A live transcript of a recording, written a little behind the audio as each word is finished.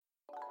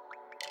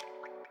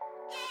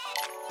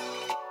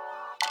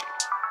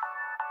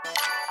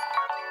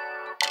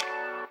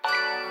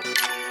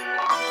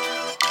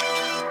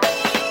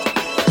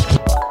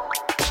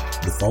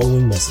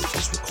following message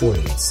was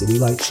recorded at City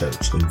Light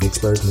Church in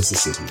Vicksburg,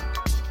 Mississippi.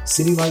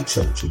 City Light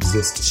Church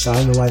exists to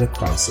shine the light of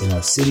Christ in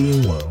our city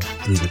and world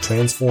through the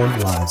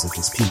transformed lives of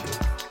His people.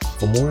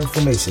 For more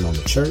information on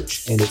the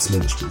church and its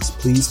ministries,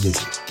 please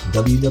visit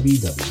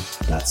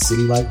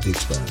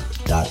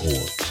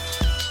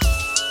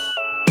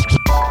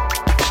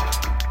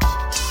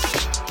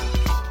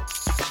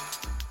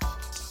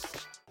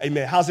www.citylightvicksburg.org.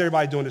 Amen. How's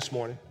everybody doing this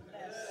morning?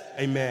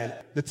 Amen.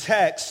 The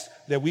text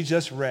that we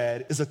just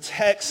read is a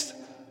text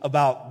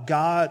about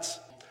God's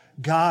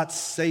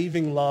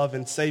saving love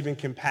and saving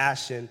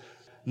compassion,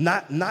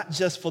 not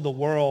just for the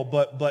world,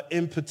 but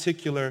in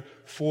particular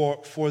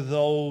for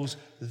those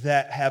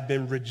that have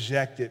been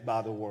rejected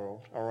by the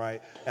world. All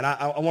right, and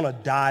I want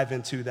to dive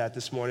into that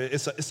this morning.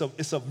 It's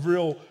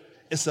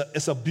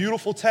a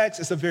beautiful text.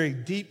 It's a very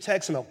deep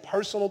text and a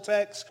personal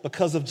text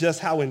because of just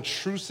how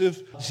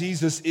intrusive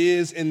Jesus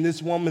is in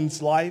this woman's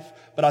life.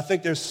 But I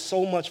think there's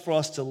so much for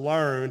us to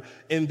learn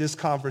in this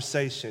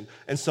conversation.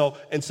 And so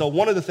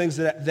one of the things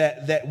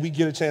that we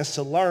get a chance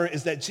to learn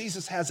is that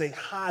Jesus has a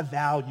high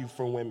value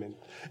for women.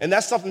 And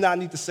that's something that I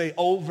need to say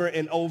over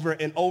and over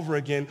and over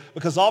again,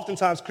 because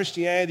oftentimes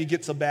Christianity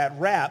gets a bad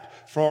rap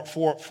for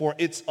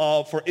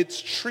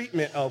its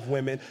treatment of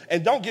women.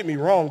 And don't get me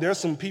wrong, there's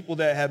some people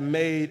that have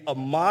made a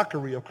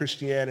mockery of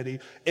Christianity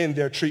in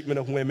their treatment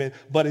of women,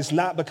 but it's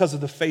not because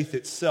of the faith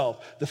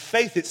itself. The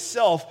faith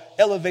itself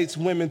elevates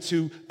women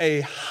to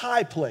a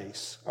high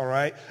place, all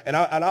right? And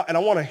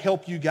I want to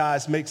help you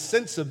guys make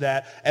sense of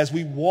that as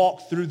we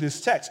walk through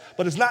this text.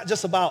 But it's not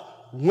just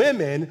about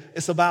women,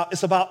 it's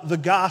about the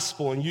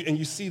gospel, and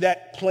you see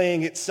that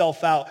playing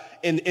itself out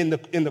in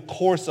the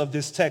course of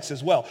this text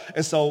as well.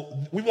 And so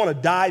we want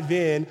to dive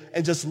in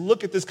and just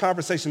look at this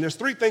conversation. There's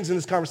three things in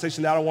this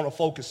conversation that I want to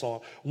focus on.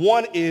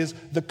 One is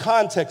the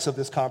context of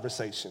this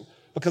conversation,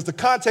 because the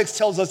context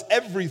tells us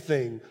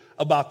everything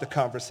about the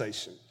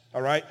conversation.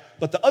 All right?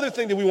 But the other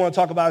thing that we want to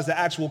talk about is the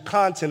actual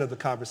content of the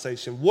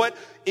conversation. What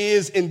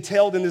is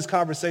entailed in this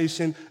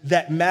conversation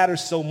that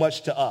matters so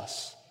much to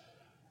us?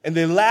 And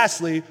then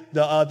lastly,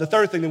 the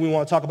third thing that we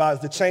want to talk about is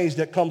the change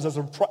that comes as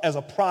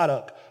a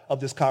product of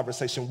this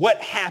conversation.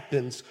 What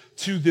happens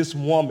to this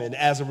woman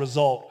as a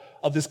result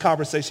of this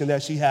conversation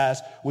that she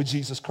has with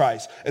Jesus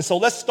Christ? And so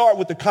let's start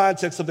with the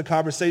context of the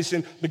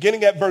conversation.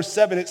 Beginning at verse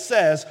 7, it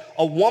says,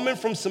 "A woman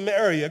from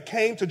Samaria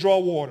came to draw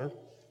water.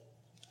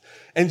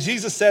 And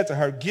Jesus said to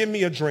her, 'Give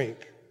me a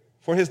drink,'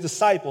 for his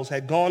disciples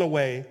had gone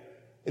away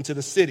into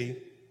the city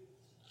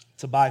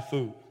to buy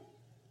food."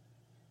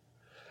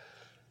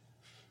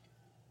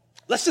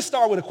 Let's just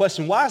start with a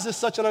question. Why is this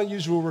such an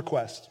unusual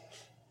request?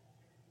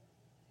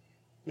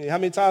 I mean, how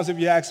many times have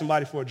you asked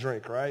somebody for a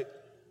drink, right?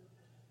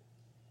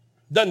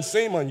 Doesn't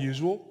seem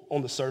unusual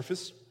on the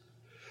surface.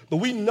 But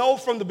we know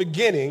from the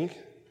beginning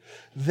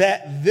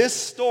that this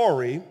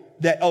story,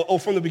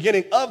 from the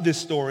beginning of this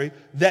story,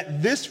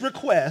 that this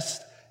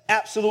request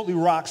absolutely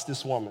rocks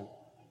this woman.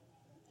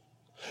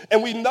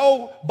 And we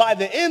know by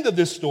the end of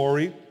this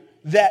story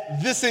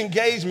that this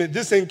engagement,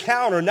 this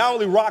encounter not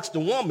only rocks the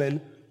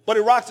woman, but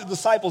it rocks the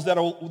disciples that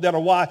are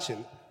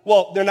watching.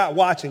 Well, they're not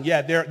watching.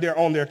 Yeah, they're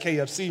on their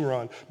KFC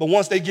run. But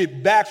once they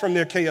get back from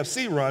their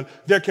KFC run,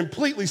 they're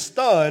completely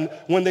stunned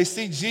when they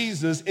see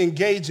Jesus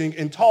engaging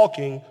and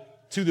talking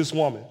to this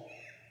woman.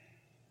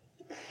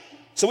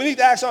 So we need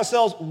to ask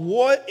ourselves,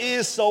 what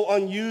is so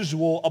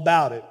unusual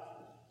about it?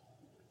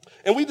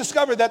 And we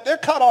discovered that they're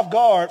caught off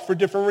guard for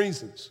different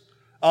reasons.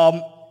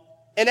 And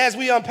as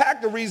we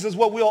unpack the reasons,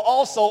 what we'll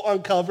also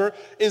uncover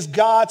is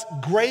God's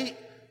great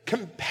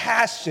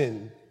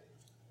compassion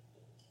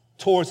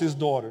towards his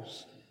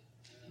daughters,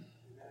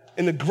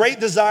 and the great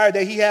desire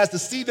that he has to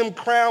see them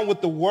crowned with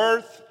the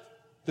worth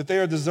that they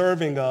are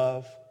deserving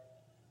of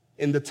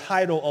in the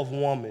title of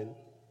woman.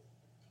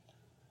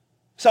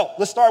 So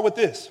let's start with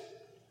this.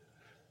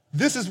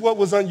 This is what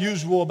was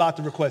unusual about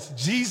the request.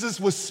 Jesus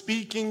was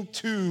speaking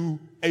to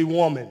a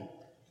woman.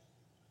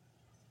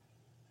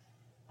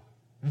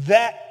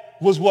 That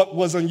was what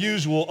was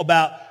unusual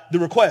about the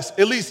request.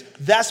 At least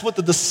that's what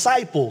the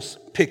disciples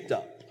picked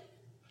up.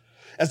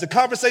 As the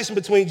conversation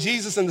between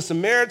Jesus and the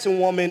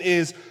Samaritan woman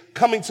is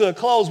coming to a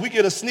close, we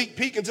get a sneak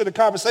peek into the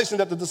conversation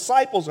that the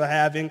disciples are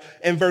having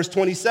in verse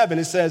 27.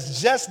 It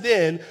says, "Just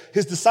then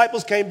his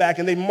disciples came back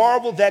and they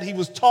marveled that he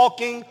was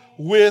talking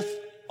with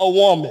a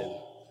woman.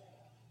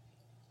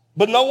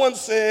 But no one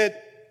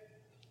said,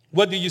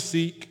 'What do you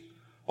seek?'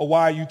 or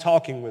 'Why are you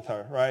talking with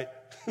her?'" Right?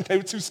 They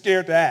were too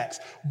scared to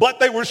ask. But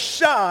they were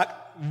shocked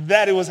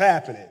that it was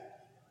happening.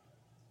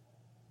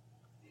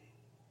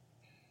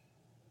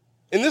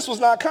 And this was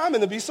not common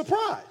to be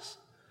surprised,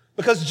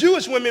 because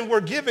Jewish women were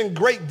given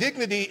great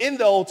dignity in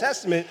the Old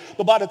Testament,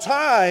 but by the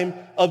time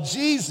of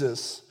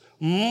Jesus,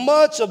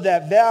 much of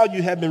that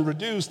value had been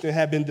reduced and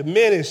had been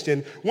diminished,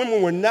 and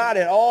women were not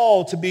at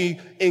all to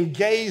be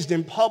engaged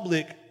in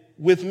public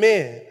with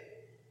men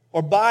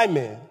or by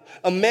men.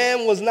 A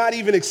man was not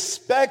even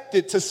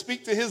expected to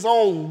speak to his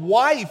own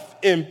wife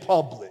in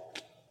public.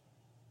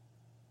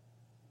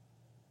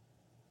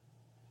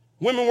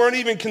 Women weren't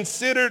even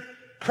considered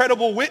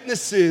credible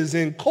witnesses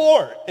in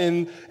court,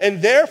 and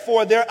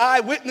therefore their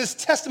eyewitness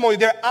testimony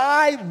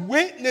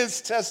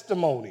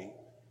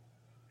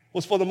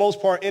was for the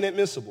most part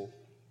inadmissible,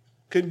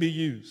 couldn't be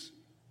used.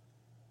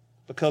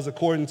 Because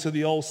according to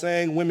the old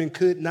saying, women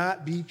could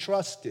not be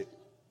trusted.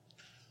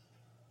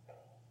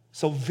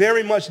 So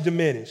very much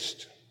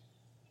diminished.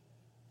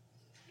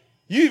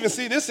 You even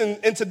see this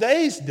in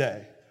today's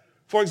day.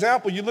 For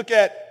example, you look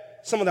at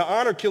some of the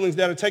honor killings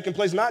that are taking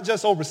place, not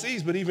just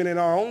overseas, but even in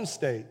our own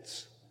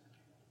states.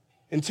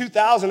 In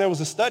 2000, there was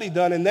a study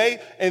done, and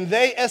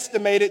they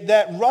estimated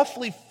that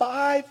roughly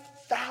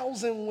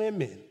 5,000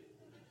 women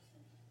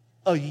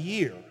a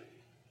year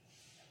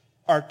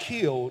are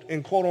killed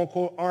in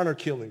quote-unquote honor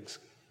killings.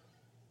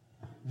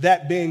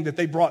 That being that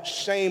they brought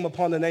shame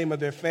upon the name of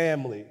their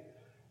family.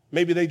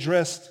 Maybe they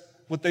dressed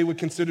what they would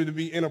consider to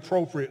be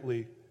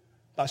inappropriately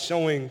by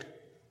showing,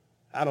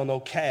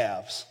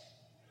 calves.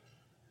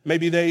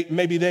 Maybe they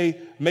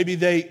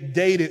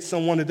dated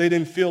someone that they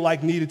didn't feel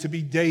like needed to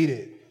be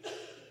dated.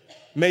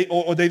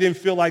 Or they didn't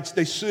feel like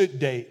they should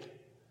date.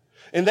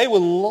 And they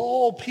would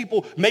lull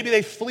people. Maybe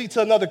they flee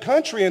to another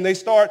country and they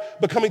start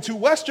becoming too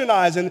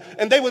westernized.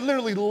 And they would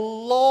literally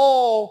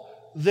lull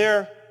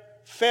their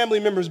family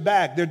members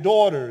back, their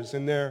daughters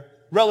and their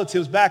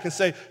relatives back, and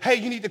say, hey,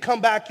 you need to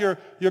come back. Your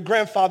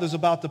grandfather's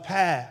about to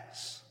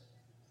pass.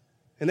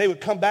 And they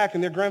would come back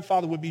and their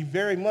grandfather would be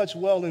very much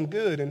well and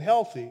good and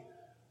healthy.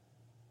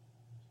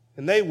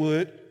 And they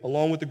would,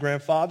 along with the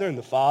grandfather and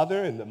the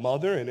father and the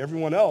mother and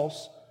everyone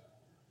else,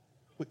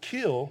 would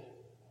kill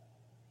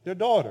their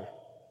daughter.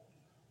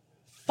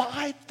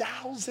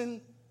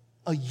 5,000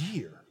 a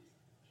year.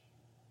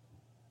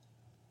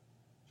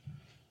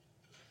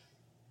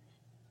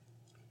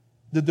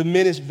 The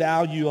diminished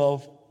value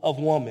of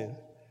woman.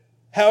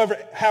 However,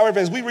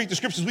 as we read the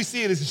scriptures, we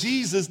see it as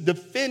Jesus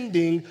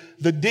defending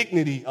the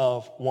dignity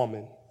of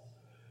woman.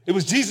 It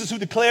was Jesus who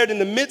declared in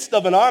the midst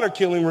of an honor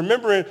killing,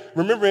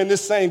 remember in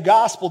this same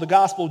gospel, the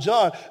Gospel of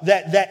John,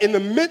 that in the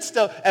midst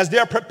of, as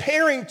they're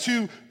preparing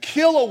to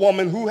kill a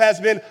woman who has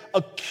been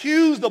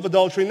accused of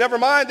adultery, never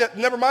mind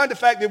the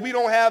fact that we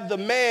don't have the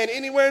man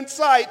anywhere in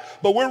sight,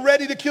 but we're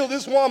ready to kill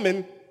this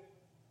woman,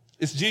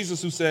 it's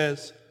Jesus who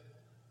says,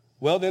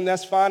 well, then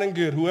that's fine and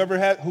good. Whoever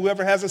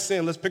hasn't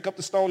sinned, let's pick up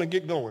the stone and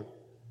get going.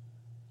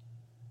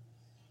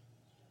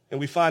 And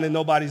we find that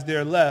nobody's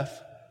there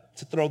left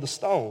to throw the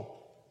stone.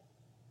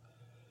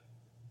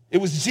 It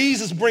was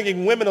Jesus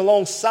bringing women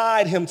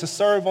alongside him to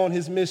serve on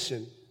his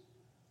mission.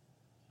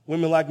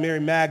 Women like Mary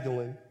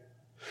Magdalene.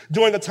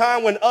 During a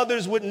time when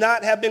others would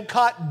not have been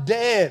caught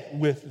dead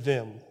with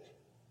them.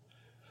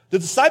 The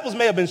disciples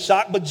may have been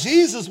shocked, but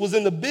Jesus was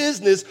in the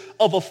business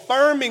of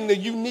affirming the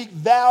unique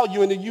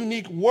value and the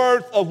unique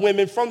worth of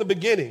women from the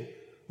beginning.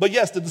 But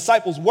yes, the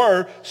disciples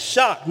were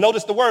shocked.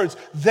 Notice the words.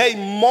 They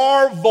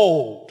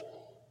marveled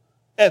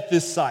at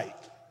this sight.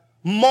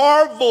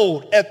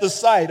 Marveled at the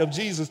sight of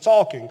Jesus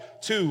talking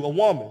to a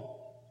woman.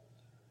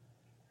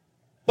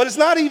 But it's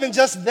not even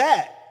just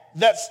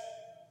that's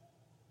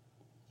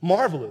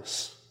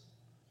marvelous.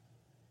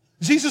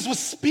 Jesus was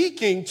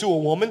speaking to a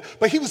woman,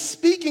 but he was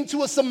speaking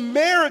to a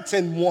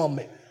Samaritan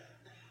woman.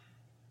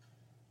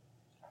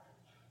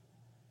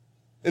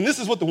 And this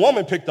is what the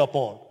woman picked up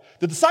on.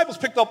 The disciples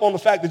picked up on the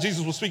fact that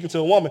Jesus was speaking to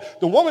a woman.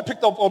 The woman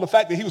picked up on the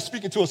fact that he was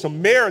speaking to a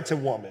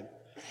Samaritan woman.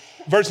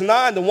 Verse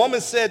 9, the woman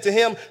said to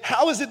him,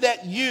 how is it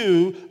that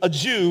you, a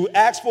Jew,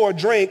 ask for a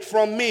drink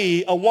from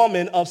me, a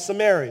woman of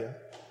Samaria?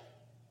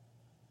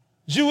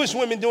 Jewish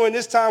women during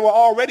this time were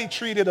already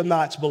treated a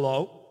notch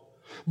below,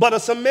 but a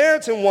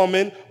Samaritan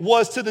woman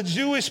was to the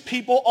Jewish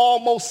people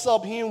almost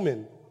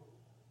subhuman.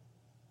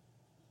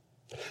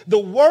 The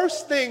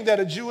worst thing that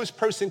a Jewish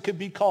person could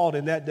be called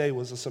in that day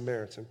was a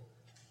Samaritan.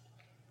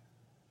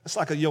 It's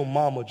like a yo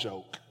mama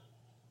joke.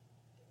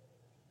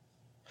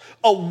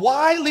 A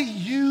widely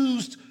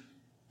used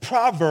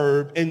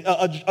proverb, and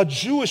a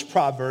Jewish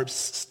proverb,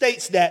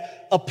 states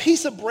that a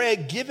piece of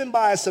bread given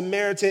by a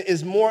Samaritan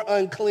is more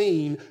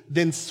unclean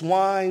than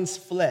swine's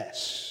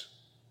flesh.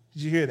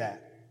 Did you hear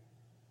that?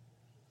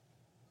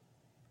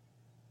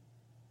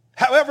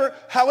 However,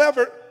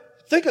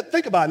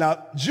 think about it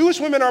now. Jewish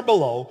women are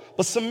below,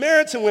 but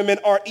Samaritan women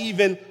are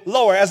even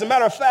lower. As a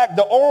matter of fact,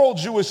 the oral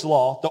Jewish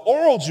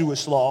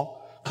law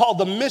called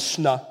the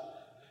Mishnah,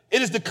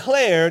 it is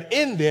declared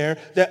in there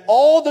that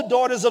all the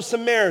daughters of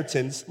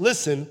Samaritans,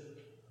 listen,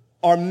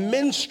 are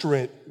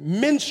menstruants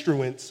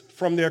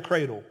from their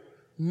cradle.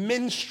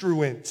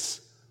 Menstruants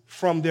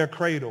from their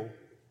cradle.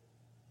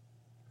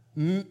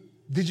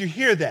 Did you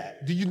hear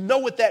that? Do you know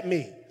what that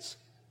means?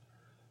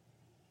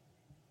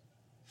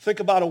 Think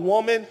about a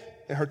woman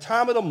in her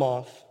time of the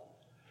month,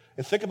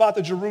 and think about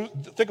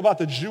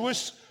the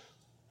Jewish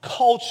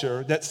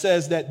culture that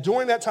says that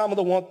during that time of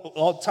the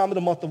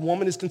month, the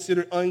woman is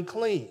considered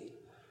unclean.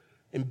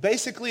 And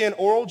basically in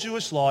oral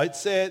Jewish law, it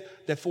said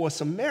that for a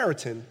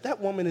Samaritan,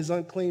 that woman is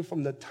unclean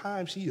from the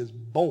time she is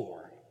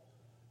born,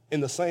 in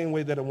the same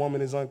way that a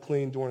woman is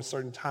unclean during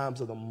certain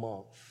times of the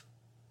month.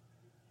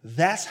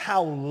 That's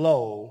how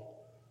low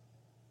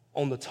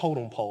on the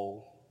totem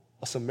pole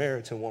a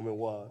Samaritan woman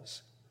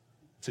was.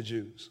 to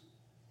Jews.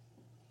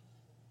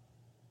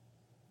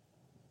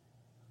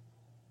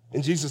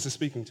 And Jesus is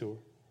speaking to her.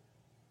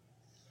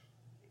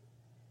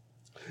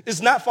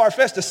 It's not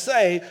far-fetched to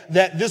say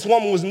that this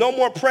woman was no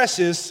more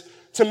precious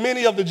to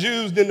many of the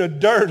Jews than the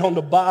dirt on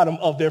the bottom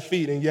of their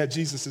feet, and yet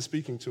Jesus is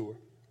speaking to her.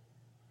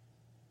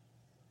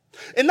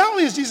 And not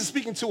only is Jesus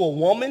speaking to a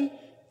woman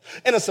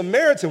and a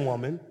Samaritan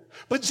woman,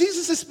 but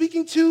Jesus is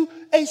speaking to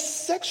a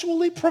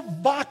sexually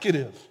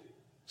provocative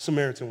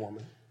Samaritan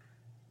woman.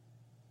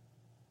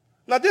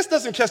 Now, this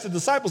doesn't catch the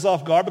disciples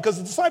off guard because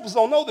the disciples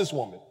don't know this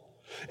woman.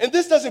 And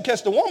this doesn't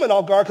catch the woman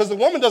off guard because the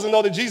woman doesn't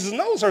know that Jesus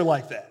knows her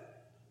like that.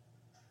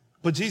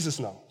 But Jesus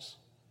knows.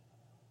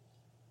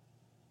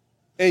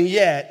 And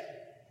yet,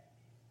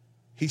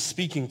 he's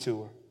speaking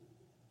to her.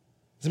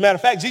 As a matter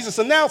of fact, Jesus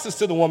announces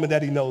to the woman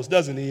that he knows,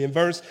 doesn't he? In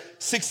verse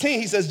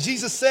 16, he says,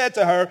 Jesus said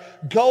to her,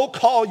 "Go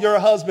call your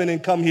husband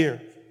and come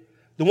here."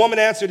 The woman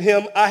answered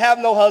him, "I have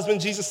no husband."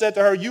 Jesus said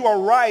to her, "You are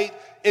right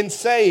in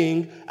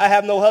saying, 'I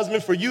have no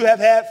husband,' for you have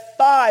had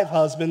 5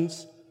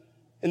 husbands,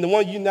 and the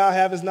one you now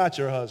have is not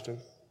your husband."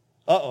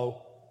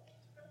 Uh-oh.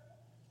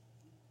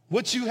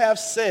 What you have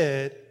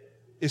said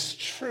is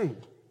true.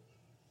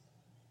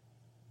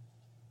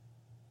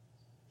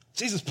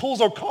 Jesus pulls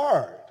her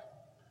card.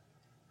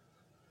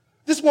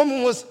 This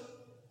woman was,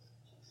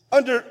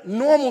 under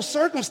normal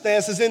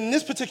circumstances in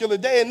this particular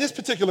day, in this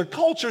particular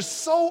culture,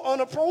 so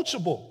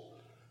unapproachable.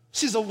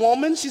 She's a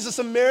woman. She's a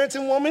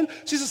Samaritan woman.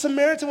 She's a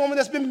Samaritan woman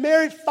that's been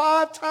married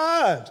 5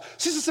 times.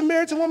 She's a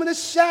Samaritan woman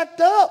that's shacked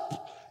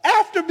up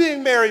after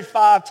being married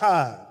 5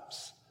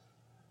 times.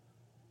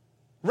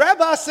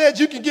 Rabbi said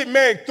you can get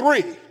married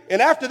 3,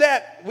 and after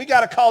that, we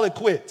got to call it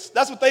quits.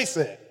 That's what they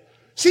said.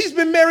 She's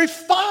been married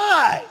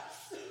 5.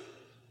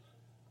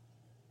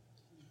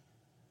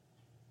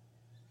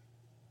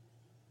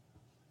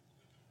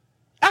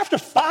 After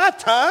 5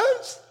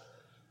 times?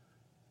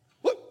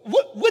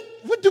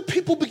 What do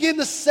people begin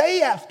to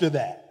say after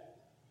that?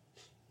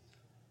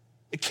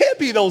 It can't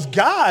be those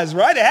guys,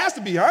 right? It has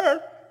to be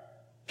her.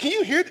 Can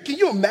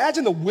you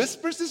imagine the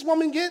whispers this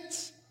woman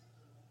gets?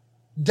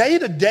 Day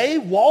to day,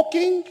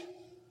 walking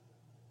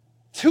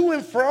to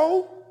and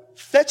fro,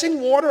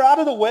 fetching water out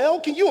of the well.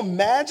 Can you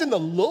imagine the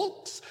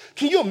looks?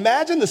 Can you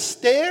imagine the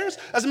stares?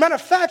 As a matter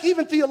of fact,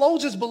 even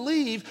theologians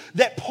believe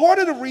that part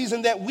of the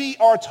reason that we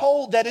are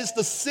told that it's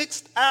the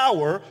 6th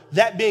hour,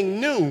 that being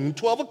noon,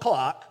 12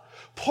 o'clock,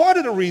 part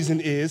of the reason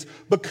is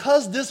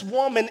because this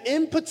woman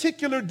in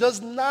particular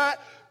does not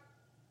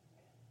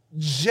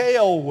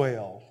gel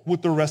well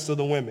with the rest of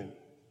the women.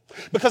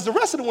 Because the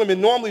rest of the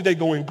women, normally they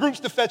go in groups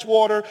to fetch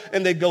water,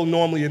 and they go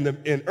normally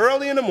in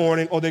early in the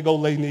morning, or they go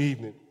late in the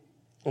evening,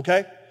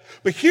 okay?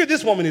 But here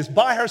this woman is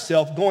by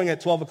herself going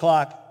at 12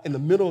 o'clock in the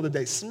middle of the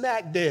day,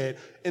 smack dead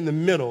in the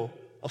middle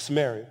of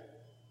Samaria.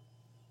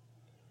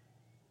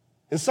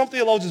 And some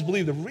theologians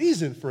believe the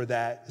reason for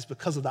that is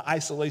because of the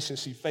isolation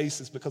she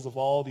faces because of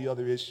all the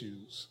other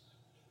issues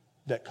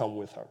that come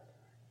with her.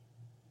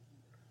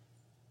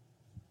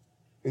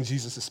 And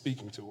Jesus is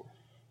speaking to her.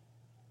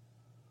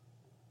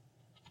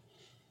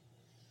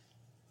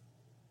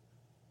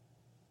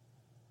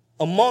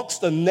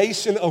 Amongst a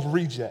nation of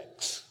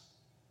rejects,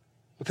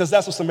 because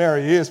that's what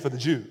Samaria is for the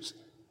Jews,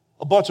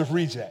 a bunch of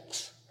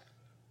rejects.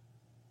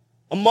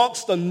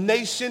 Amongst a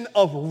nation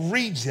of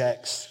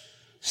rejects,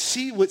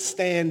 she would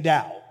stand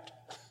out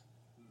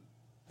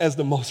as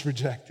the most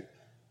rejected.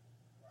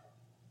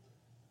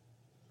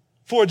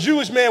 For a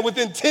Jewish man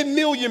within 10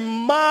 million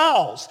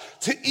miles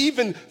to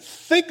even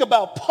think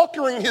about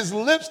puckering his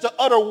lips to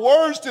utter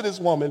words to this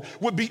woman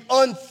would be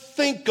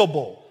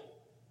unthinkable.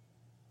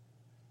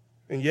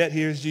 And yet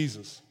here's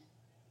Jesus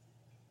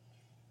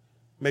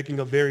making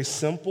a very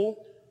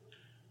simple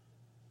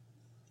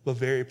but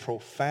very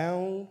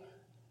profound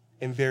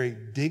and very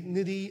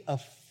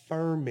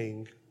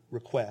dignity-affirming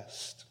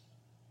request.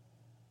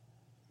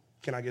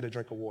 Can I get a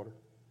drink of water?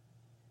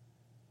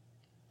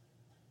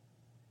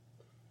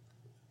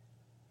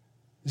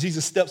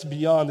 Jesus steps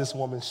beyond this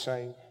woman's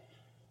shame.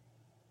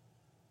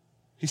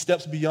 He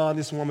steps beyond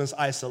this woman's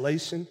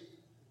isolation.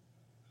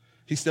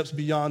 He steps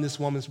beyond this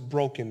woman's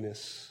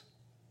brokenness.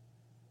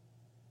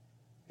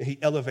 And he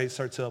elevates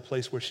her to a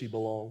place where she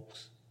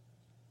belongs.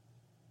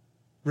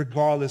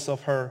 Regardless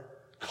of her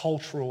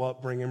cultural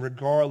upbringing,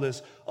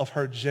 regardless of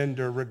her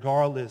gender,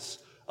 regardless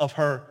of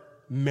her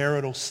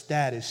marital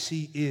status,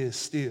 she is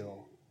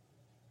still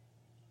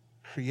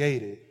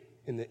created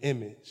in the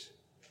image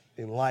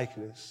and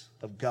likeness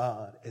of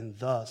God, and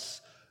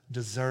thus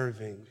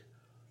deserving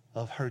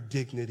of her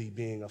dignity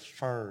being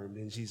affirmed.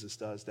 And Jesus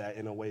does that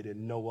in a way that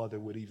no other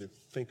would even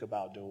think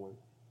about doing.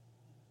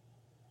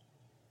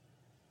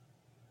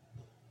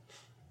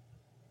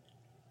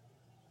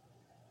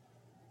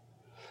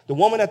 The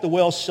woman at the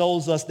well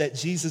shows us that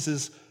Jesus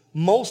is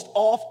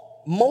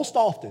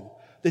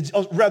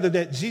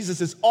that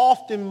Jesus is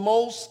often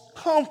most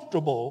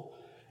comfortable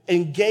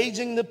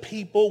engaging the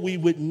people we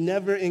would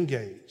never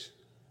engage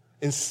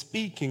and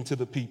speaking to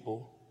the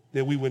people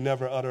that we would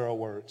never utter a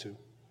word to.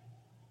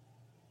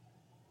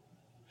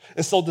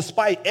 And so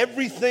despite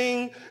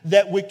everything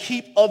that would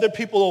keep other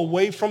people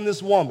away from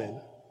this woman,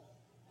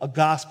 a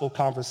gospel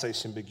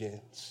conversation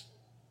begins.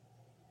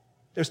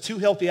 There's two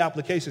healthy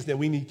applications that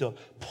we need to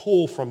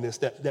pull from this,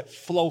 that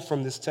flow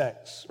from this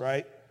text,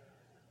 right?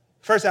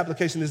 First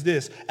application is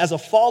this. As a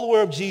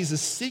follower of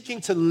Jesus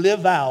seeking to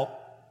live out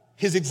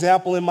his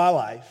example in my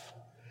life,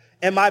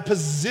 am I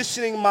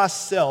positioning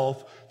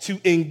myself to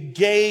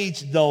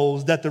engage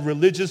those that the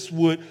religious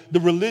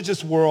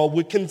world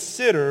would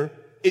consider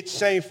it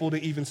shameful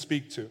to even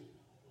speak to?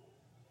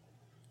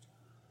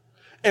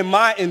 Am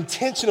I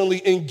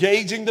intentionally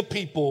engaging the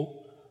people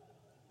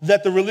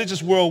that the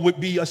religious world would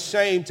be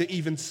ashamed to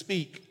even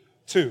speak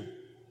to?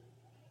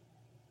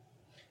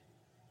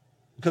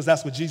 Because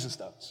that's what Jesus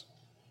does.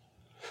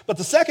 But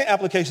the second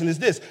application is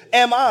this.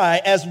 Am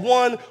I, as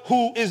one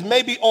who is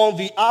maybe on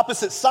the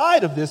opposite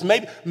side of this,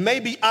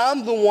 maybe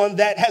I'm the one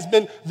that has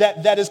been,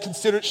 that is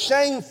considered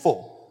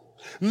shameful.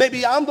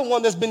 Maybe I'm the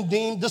one that's been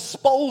deemed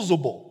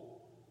disposable.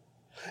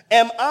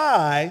 Am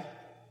I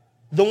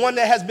the one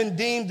that has been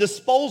deemed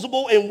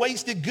disposable and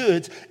wasted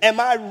goods? Am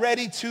I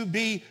ready to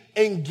be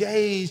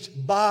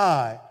engaged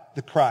by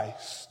the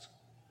Christ?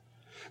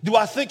 Do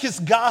I think his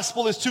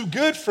gospel is too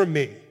good for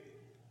me?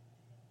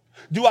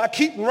 Do I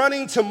keep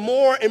running to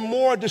more and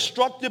more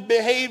destructive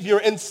behavior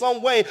in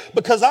some way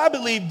because I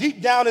believe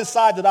deep down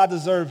inside that I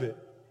deserve it?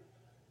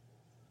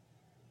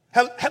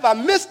 Have I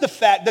missed the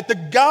fact that the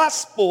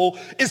gospel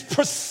is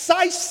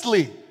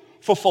precisely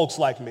for folks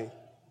like me?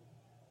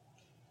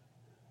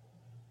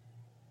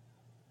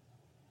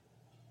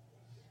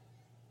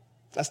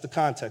 That's the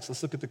context.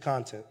 Let's look at the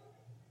content.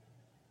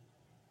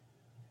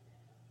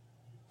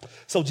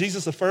 So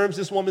Jesus affirms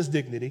this woman's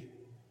dignity.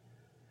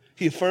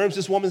 He affirms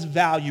this woman's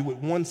value with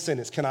one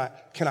sentence. Can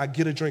I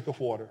get a drink of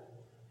water?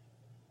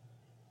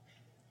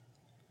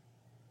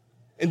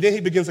 And then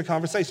he begins a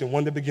conversation,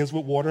 one that begins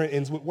with water and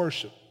ends with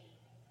worship.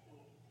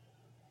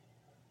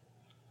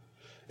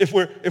 If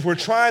we're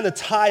trying to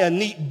tie a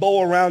neat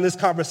bow around this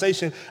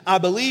conversation, I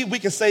believe we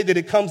can say that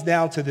it comes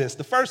down to this.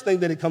 The first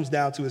thing that it comes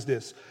down to is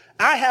this.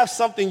 I have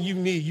something you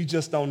need, you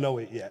just don't know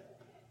it yet.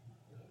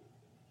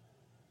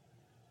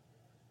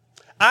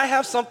 I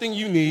have something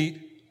you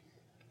need,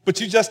 but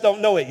you just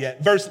don't know it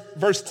yet.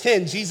 Verse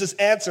 10, Jesus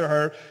answered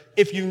her,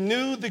 if you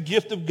knew the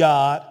gift of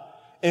God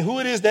and who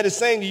it is that is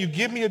saying to you,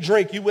 give me a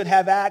drink, you would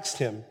have asked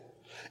him,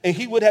 and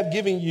he would have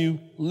given you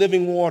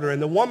living water.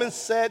 And the woman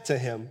said to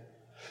him,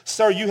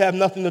 sir, you have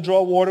nothing to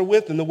draw water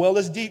with, and the well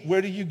is deep.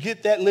 Where do you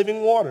get that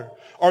living water?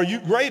 Are you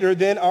greater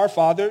than our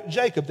father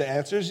Jacob? The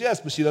answer is yes,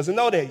 but she doesn't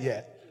know that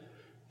yet.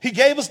 He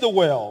gave us the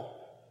well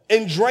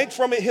and drank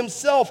from it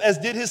himself, as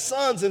did his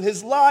sons and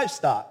his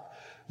livestock.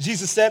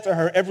 Jesus said to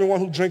her, everyone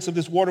who drinks of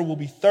this water will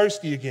be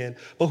thirsty again,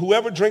 but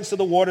whoever drinks of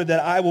the water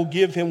that I will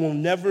give him will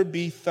never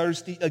be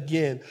thirsty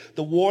again.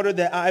 The water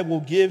that I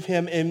will give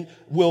him and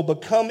will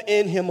become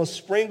in him a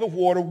spring of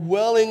water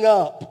welling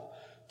up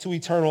to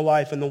eternal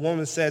life. And the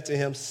woman said to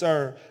him,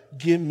 sir,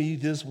 give me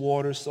this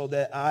water so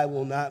that I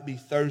will not be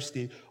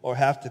thirsty or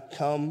have to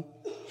come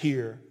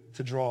here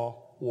to draw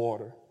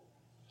water.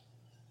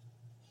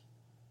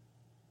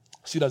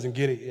 She doesn't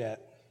get it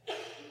yet.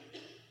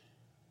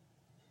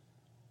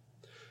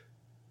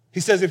 He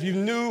says, if you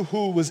knew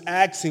who was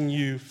asking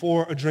you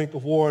for a drink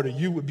of water,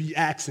 you would be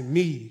asking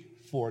me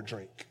for a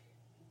drink.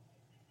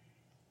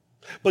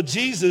 But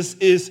Jesus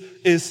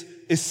is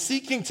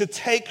seeking to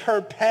take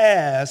her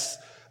past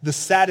the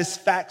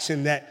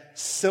satisfaction that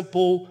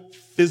simple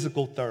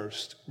physical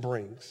thirst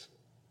brings.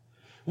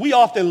 We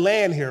often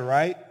land here,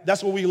 right?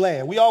 That's where we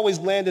land. We always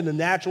land in the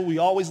natural. We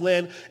always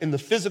land in the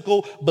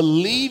physical,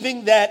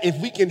 believing that if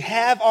we can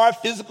have our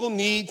physical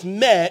needs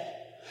met,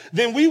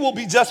 then we will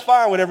be just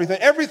fine with everything.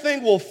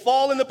 Everything will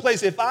fall into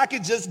place if I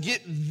could just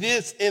get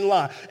this in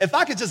line. If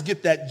I could just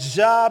get that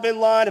job in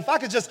line. If I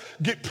could just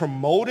get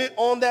promoted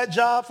on that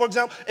job, for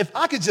example. If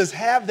I could just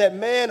have that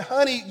man,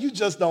 honey, you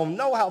just don't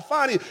know how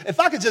fine he is. If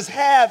I could just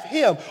have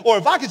him, or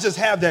if I could just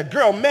have that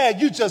girl, man,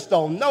 you just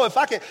don't know. If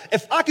I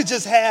could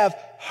just have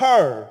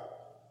her,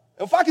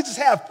 if I could just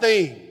have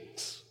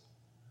things,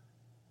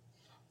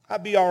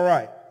 I'd be all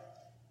right.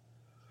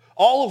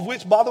 All of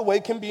which, by the way,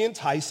 can be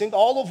enticing,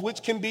 all of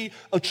which can be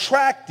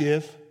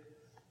attractive,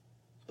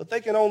 but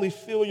they can only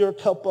fill your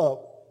cup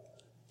up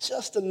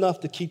just enough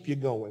to keep you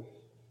going.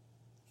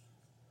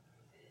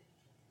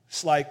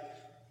 It's like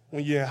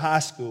when you're in high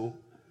school,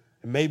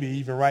 and maybe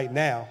even right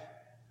now,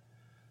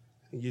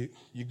 and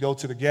you go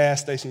to the gas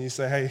station and you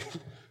say, hey,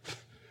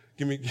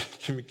 give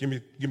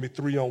me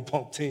 3 on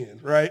pump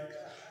 10, right?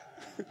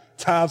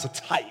 Times are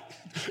tight,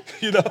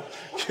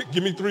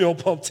 give me 3 on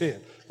pump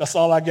 10. That's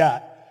all I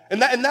got.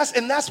 And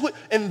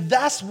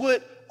that's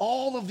what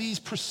all of these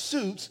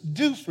pursuits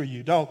do for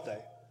you, don't they?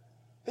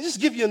 They just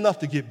give you enough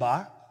to get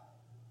by.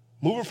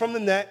 Moving from the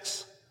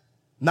next,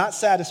 not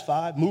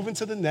satisfied, moving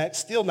to the next,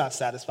 still not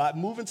satisfied,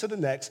 moving to the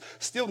next,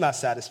 still not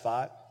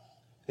satisfied.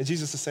 And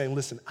Jesus is saying,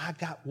 listen, I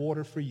got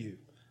water for you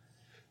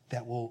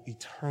that will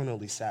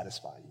eternally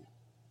satisfy you.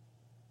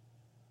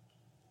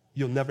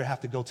 You'll never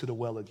have to go to the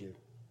well again.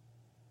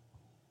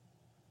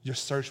 Your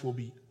search will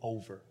be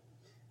over.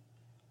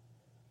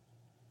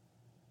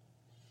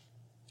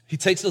 He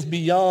takes us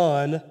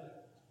beyond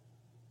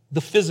the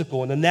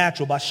physical and the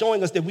natural by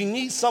showing us that we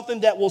need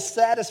something that will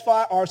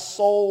satisfy our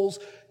soul's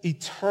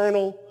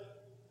eternal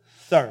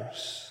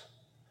thirst.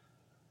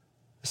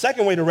 The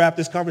second way to wrap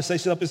this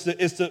conversation up is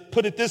to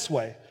put it this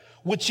way.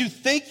 What you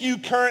think you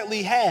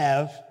currently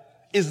have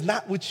is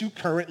not what you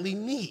currently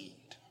need.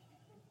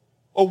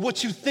 Or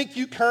what you think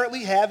you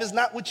currently have is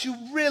not what you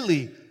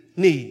really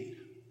need.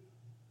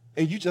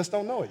 And you just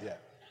don't know it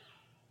yet.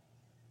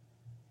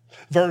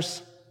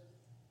 Verse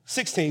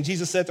 16,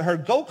 Jesus said to her,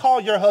 "Go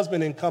call your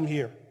husband and come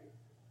here."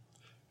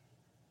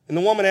 And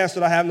the woman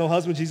answered, "I have no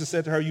husband." Jesus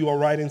said to her, "You are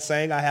right in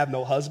saying, 'I have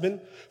no husband,'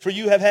 for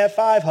you have had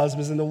 5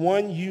 husbands, and the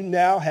one you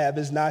now have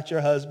is not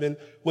your husband.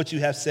 What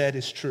you have said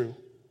is true."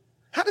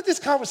 How did this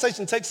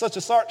conversation take such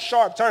a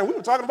sharp turn? We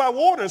were talking about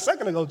water a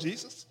second ago,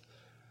 Jesus.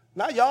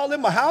 Now y'all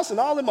in my house and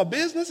all in my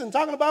business and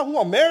talking about who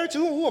I'm married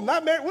to and who I'm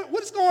not married.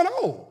 What is going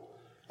on?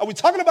 Are we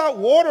talking about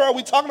water or are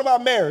we talking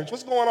about marriage?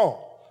 What's going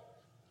on?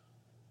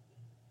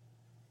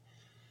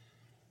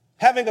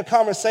 Having a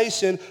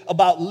conversation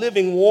about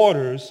living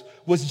waters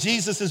was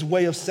Jesus'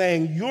 way of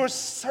saying, you're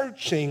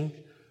searching,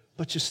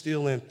 but you're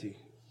still empty.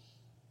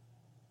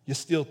 You're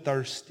still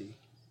thirsty.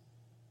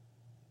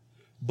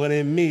 But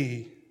in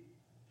me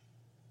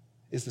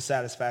is the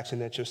satisfaction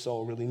that your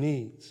soul really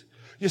needs.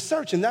 You're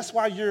searching, that's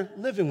why you're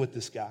living with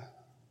this guy.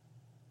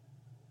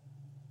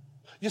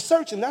 You're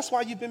searching, that's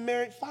why you've been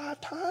married 5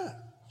 times.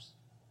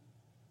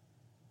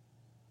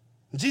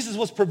 Jesus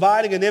was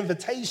providing an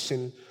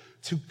invitation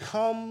to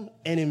come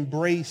and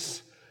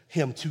embrace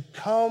him, to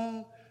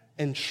come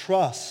and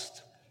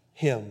trust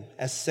him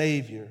as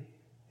Savior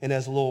and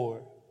as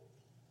Lord.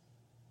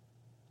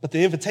 But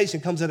the invitation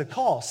comes at a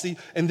cost. See,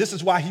 and this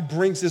is why he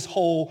brings this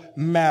whole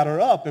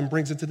matter up and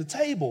brings it to the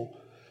table.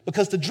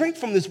 Because to drink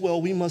from this well,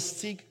 we must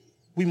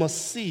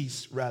cease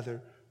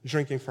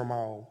drinking from our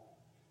own.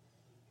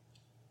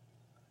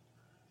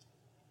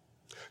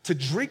 To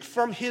drink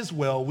from his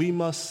well, we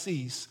must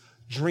cease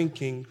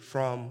drinking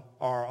from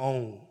our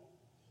own.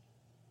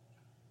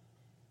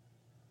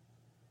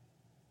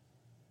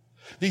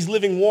 These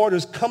living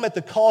waters come at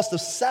the cost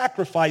of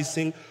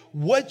sacrificing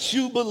what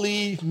you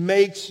believe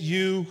makes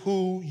you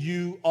who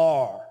you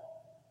are.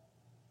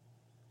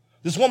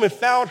 This woman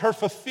found her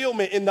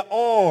fulfillment in the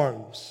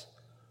arms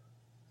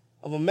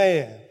of a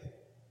man.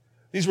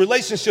 These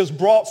relationships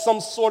brought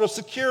some sort of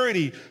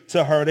security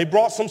to her. They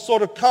brought some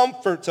sort of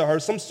comfort to her,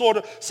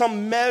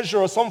 some measure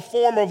or some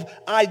form of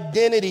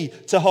identity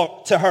to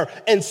her.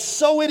 And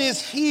so it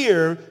is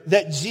here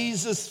that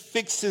Jesus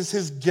fixes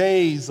his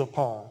gaze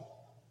upon.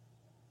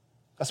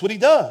 That's what he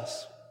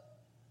does.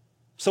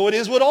 So it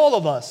is with all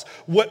of us.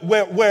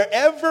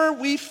 Wherever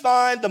we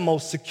find the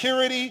most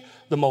security,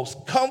 the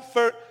most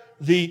comfort,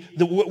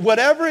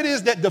 whatever it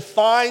is that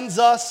defines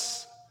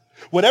us,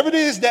 whatever it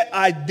is that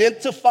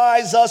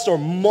identifies us or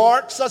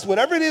marks us,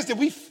 whatever it is that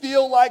we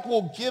feel like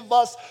will give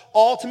us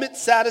ultimate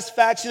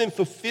satisfaction and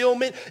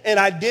fulfillment and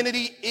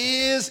identity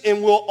is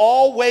and will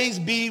always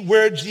be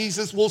where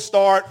Jesus will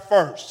start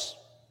first.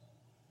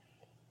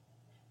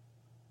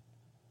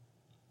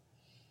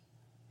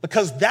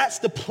 Because that's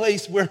the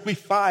place where we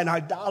find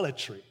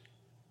idolatry.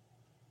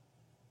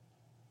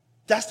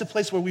 That's the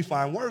place where we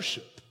find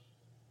worship.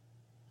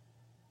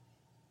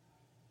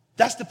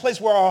 That's the place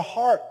where our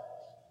heart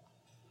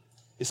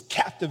is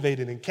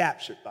captivated and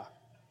captured by.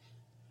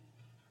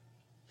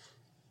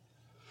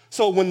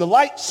 So when the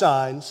light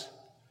shines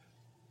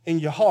in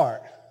your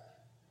heart,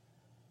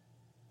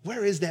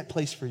 where is that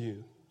place for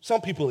you? Some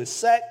people it's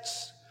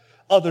sex,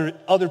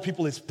 other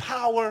people it's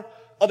power,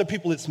 other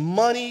people it's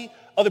money,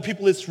 other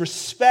people it's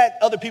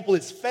respect, other people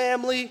it's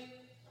family.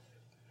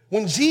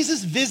 When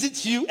Jesus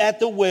visits you at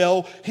the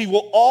well, he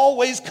will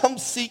always come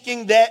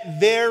seeking that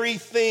very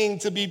thing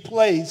to be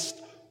placed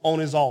on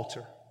his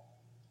altar.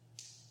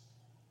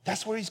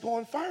 That's where he's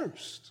going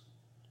first.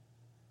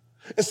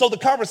 And so the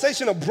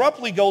conversation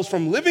abruptly goes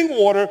from living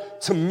water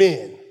to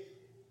men.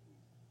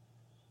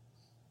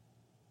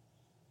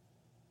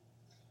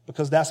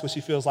 Because that's what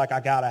she feels like I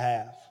gotta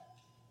have.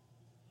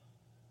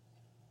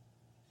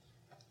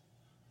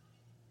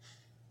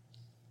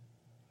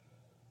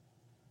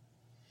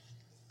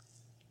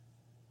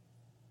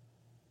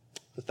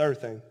 The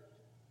third thing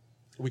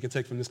we can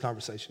take from this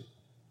conversation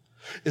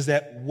is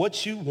that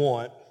what you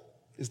want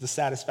is the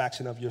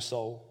satisfaction of your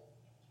soul.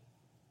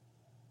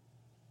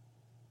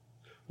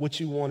 What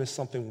you want is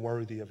something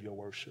worthy of your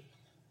worship.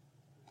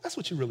 That's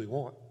what you really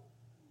want.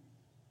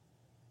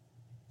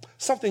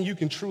 Something you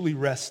can truly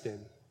rest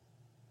in.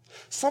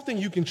 Something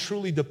you can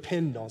truly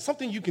depend on.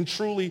 Something you can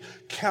truly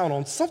count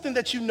on. Something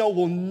that you know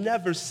will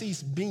never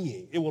cease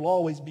being. It will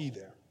always be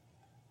there.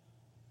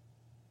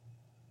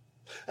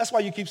 That's why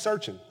you keep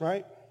searching,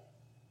 right?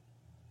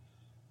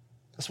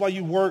 That's why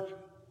you work,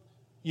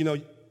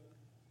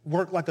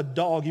 work like a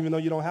dog, even though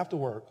you don't have to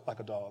work like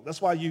a dog.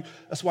 That's why you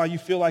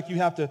feel like you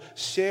have to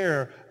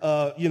share,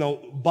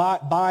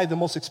 buy the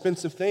most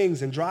expensive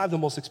things and drive the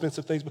most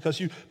expensive things because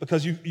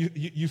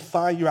you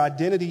find your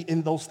identity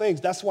in those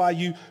things. That's why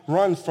you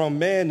run from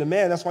man to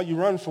man. That's why you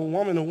run from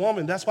woman to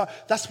woman. That's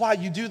why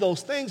you do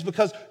those things,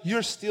 because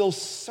you're still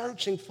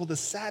searching for the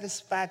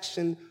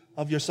satisfaction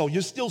of your soul.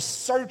 You're still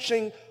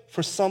searching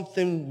for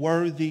something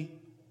worthy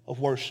of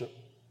worship.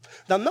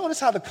 Now notice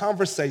how the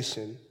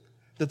conversation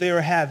that they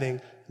are having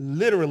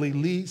literally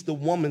leads the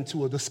woman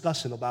to a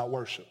discussion about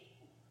worship.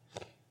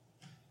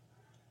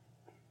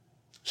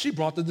 She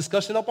brought the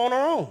discussion up on her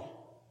own.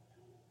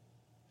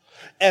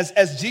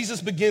 As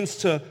Jesus begins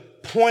to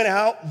point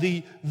out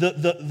the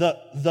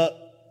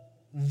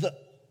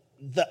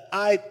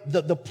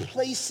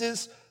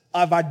places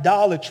of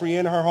idolatry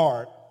in her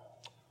heart,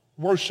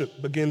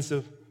 worship begins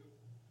to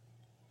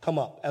come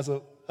up as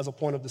a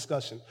point of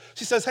discussion.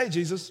 She says, "Hey,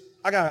 Jesus,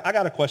 I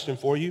got a question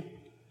for you.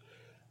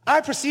 I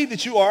perceive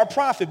that you are a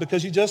prophet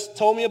because you just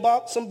told me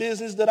about some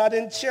business that I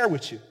didn't share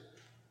with you.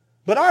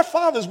 But our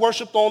fathers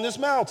worshiped on this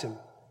mountain.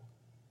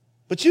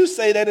 But you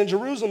say that in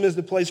Jerusalem is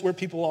the place where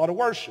people ought to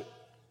worship."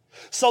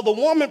 So the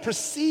woman,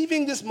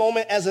 perceiving this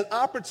moment as an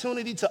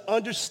opportunity to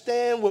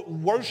understand what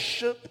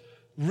worship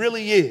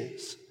really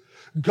is,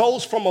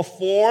 goes from a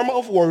form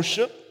of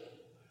worship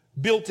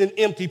built in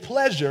empty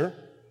pleasure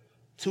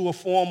to a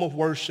form of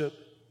worship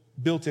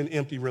built in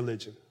empty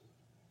religion.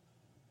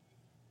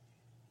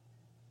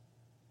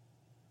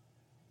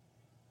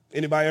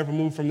 Anybody ever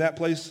move from that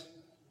place,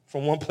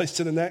 from one place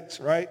to the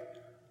next, right?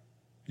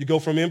 You go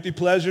from empty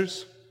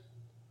pleasures.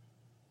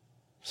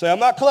 Say, "I'm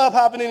not club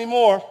hopping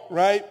anymore,"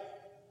 right?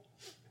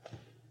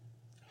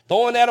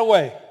 Throwing that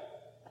away.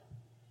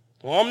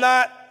 Or I'm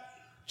not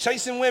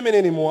chasing women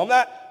anymore. I'm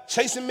not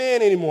chasing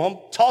men anymore. I'm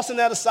tossing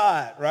that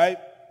aside, right?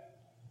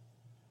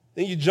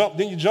 Then you jump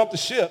the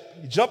ship.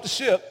 You jump the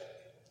ship,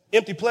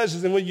 empty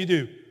pleasures, and what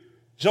do?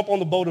 Jump on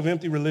the boat of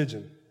empty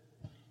religion.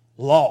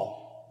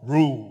 Law,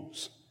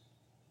 rules.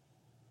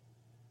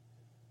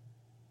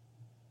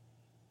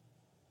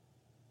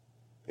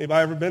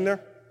 Anybody ever been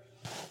there?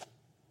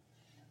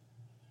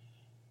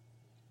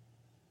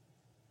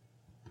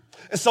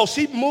 And so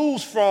she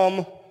moves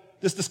from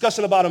this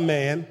discussion about a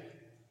man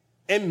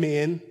and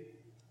men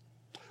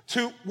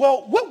to,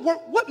 well,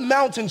 what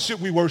mountain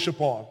should we worship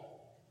on?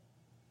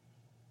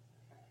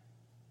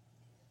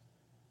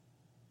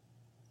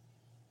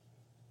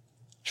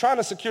 Trying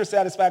to secure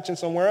satisfaction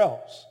somewhere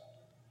else.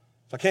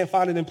 If I can't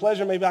find it in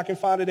pleasure, maybe I can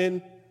find it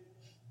in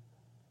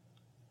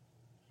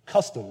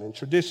custom and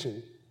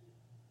tradition.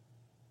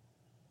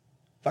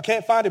 If I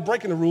can't find it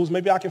breaking the rules,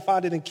 maybe I can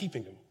find it in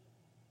keeping them.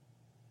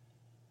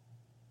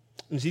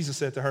 And Jesus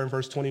said to her in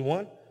verse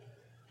 21,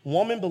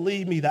 "Woman,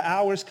 believe me, the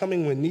hour is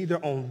coming when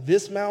neither on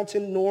this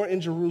mountain nor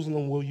in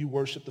Jerusalem will you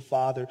worship the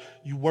Father.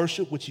 You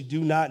worship what you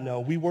do not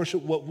know. We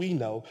worship what we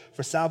know,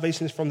 for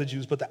salvation is from the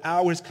Jews. But the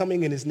hour is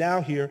coming and is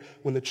now here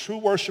when the true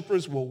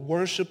worshipers will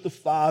worship the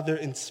Father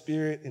in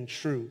spirit and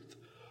truth.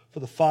 For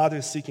the Father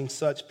is seeking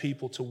such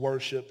people to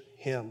worship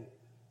him.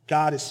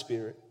 God is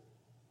spirit,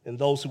 and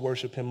those who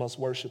worship him must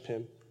worship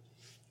him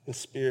in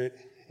spirit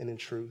and in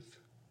truth."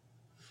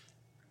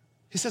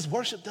 He says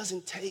worship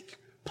doesn't take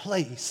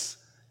place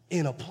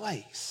in a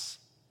place.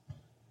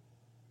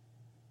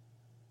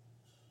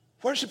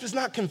 Worship is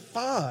not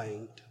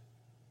confined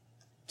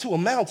to a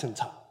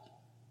mountaintop.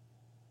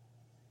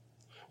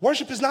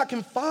 Worship is not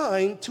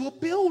confined to a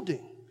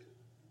building.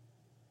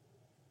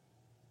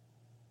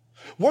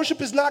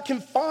 Worship is not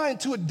confined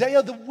to a day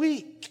of the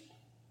week.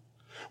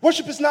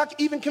 Worship is not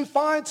even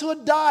confined to a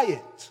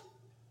diet.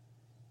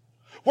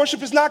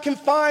 Worship is not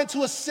confined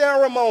to a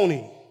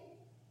ceremony.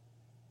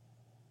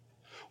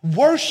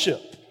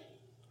 Worship,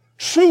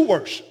 true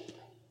worship,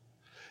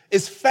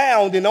 is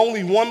found in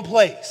only one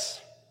place.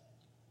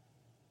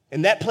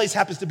 And that place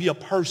happens to be a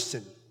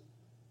person,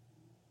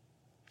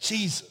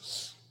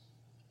 Jesus.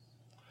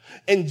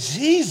 And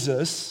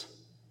Jesus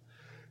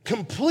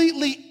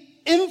completely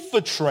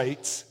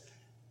infiltrates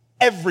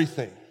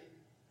everything.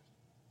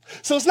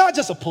 So it's not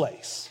just a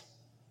place.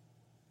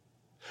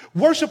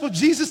 Worship of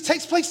Jesus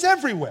takes place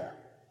everywhere.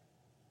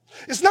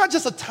 It's not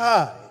just a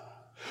time.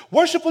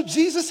 Worship of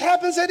Jesus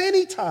happens at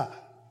any time.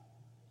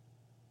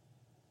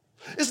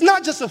 It's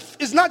not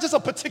just a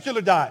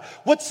particular diet.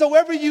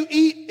 Whatsoever you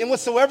eat and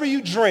whatsoever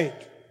you drink,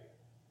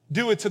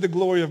 do it to the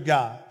glory of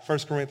God.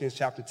 1 Corinthians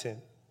chapter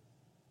 10.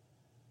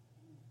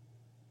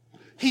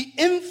 He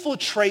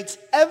infiltrates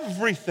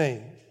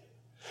everything.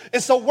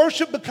 And so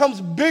worship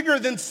becomes bigger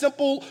than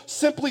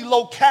simply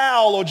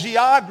locale or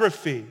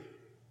geography.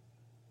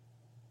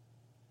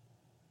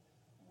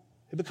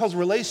 It becomes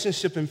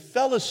relationship and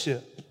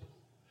fellowship.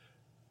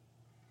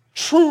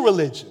 True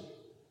religion.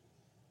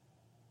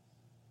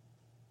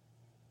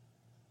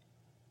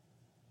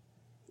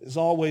 Is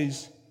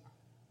always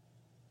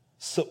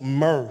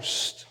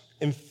submersed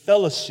in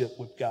fellowship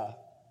with God.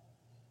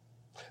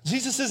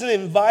 Jesus isn't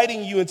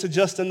inviting you into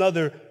just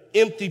another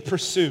empty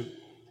pursuit.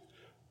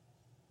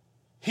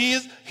 He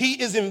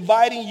is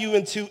inviting you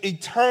into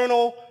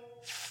eternal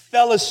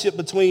fellowship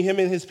between him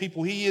and his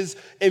people. He is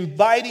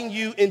inviting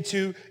you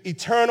into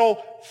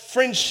eternal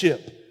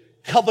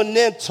friendship,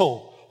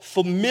 covenantal,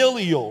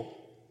 familial,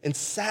 and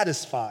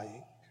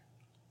satisfying.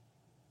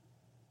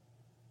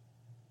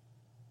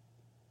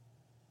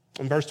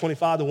 In verse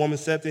 25, the woman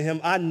said to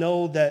him, I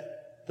know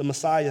that the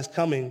Messiah is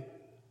coming,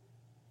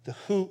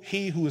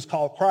 he who is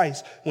called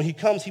Christ. When he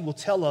comes, he will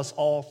tell us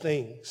all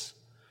things.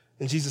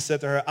 And Jesus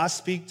said to her, I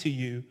speak to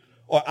you,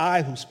 or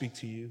I who speak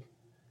to you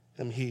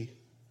am he.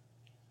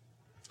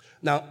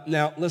 Now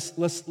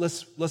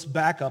let's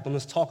back up and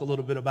let's talk a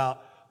little bit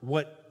about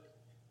what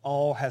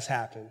all has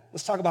happened.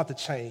 Let's talk about the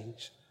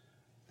change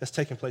that's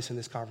taking place in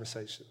this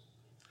conversation.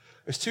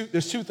 There's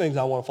two things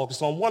I want to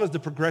focus on. One is the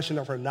progression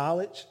of her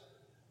knowledge,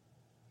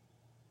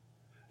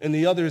 and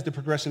the other is the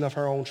progression of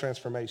her own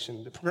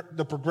transformation.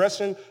 The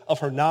progression of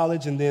her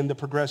knowledge, and then the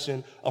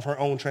progression of her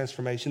own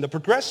transformation. The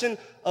progression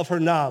of her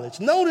knowledge.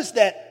 Notice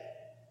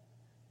that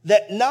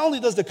not only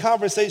does the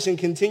conversation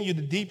continue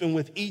to deepen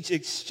with each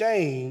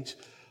exchange,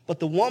 but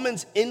the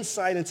woman's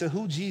insight into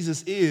who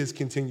Jesus is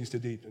continues to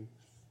deepen.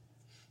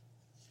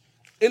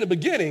 In the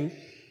beginning,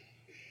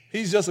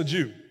 he's just a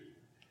Jew,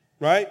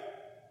 right?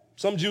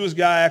 Some Jewish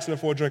guy asking her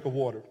for a drink of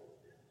water.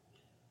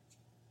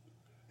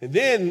 And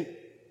then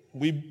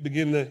we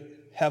begin to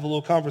have a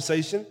little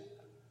conversation.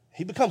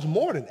 He becomes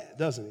more than that,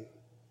 doesn't he?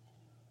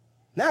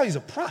 Now he's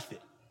a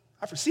prophet.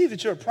 I perceive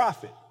that you're a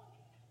prophet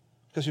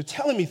because you're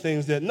telling me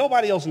things that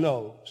nobody else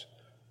knows.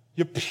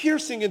 You're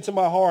piercing into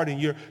my heart,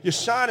 and you're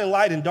shining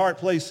light in dark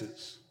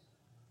places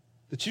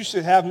that you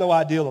should have no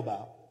idea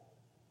about.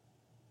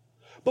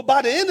 But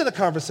by the end of the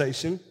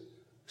conversation,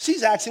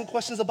 she's asking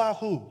questions about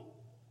who?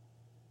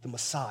 The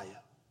Messiah,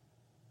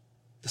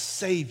 the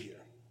Savior,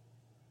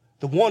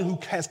 the one who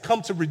has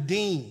come to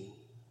redeem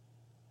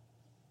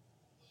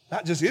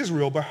not just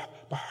Israel, but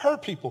her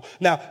people.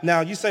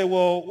 Now you say,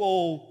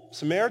 well,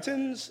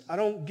 Samaritans, I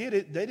don't get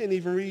it. They didn't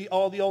even read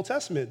all the Old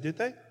Testament, did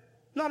they?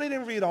 No, they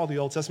didn't read all the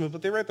Old Testament,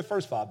 but they read the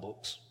first 5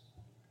 books.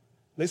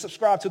 They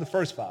subscribed to the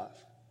first 5.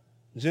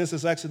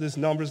 Genesis, Exodus,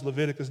 Numbers,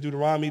 Leviticus,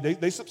 Deuteronomy.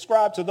 They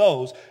subscribe to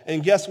those.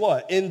 And guess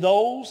what? In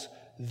those,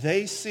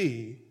 they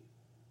see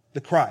the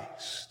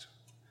Christ.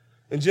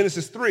 In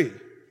Genesis 3,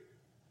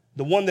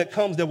 the one that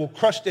comes that will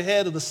crush the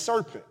head of the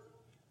serpent,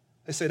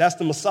 they say that's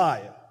the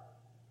Messiah.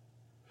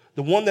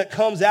 The one that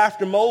comes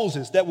after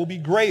Moses that will be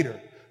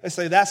greater, they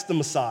say that's the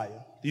Messiah.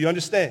 Do you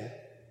understand?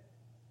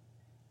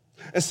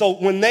 And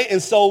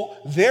so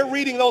they're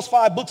reading those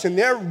 5 books and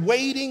they're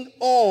waiting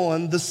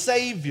on the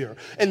Savior.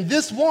 And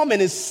this woman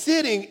is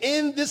sitting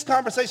in this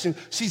conversation.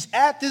 She's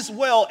at this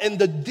well, and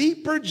the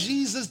deeper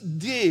Jesus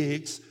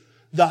digs,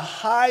 the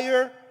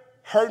higher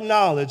her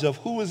knowledge of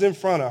who is in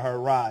front of her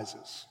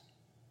rises.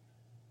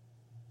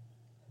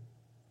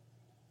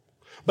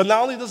 But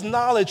not only does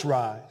knowledge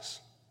rise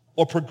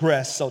or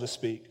progress, so to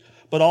speak,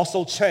 but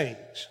also change.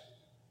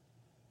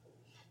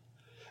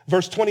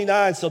 Verse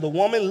 29, so the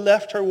woman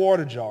left her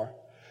water jar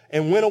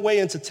and went away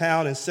into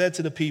town and said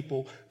to the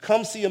people,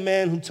 come see a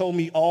man who told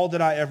me all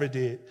that I ever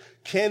did.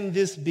 Can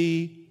this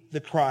be the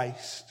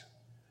Christ?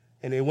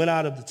 And they went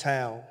out of the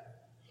town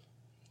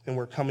and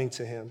were coming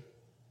to him.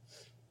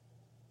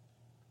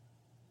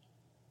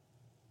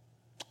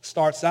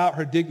 Starts out,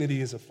 her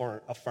dignity is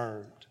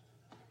affirmed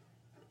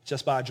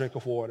just by a drink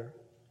of water.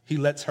 He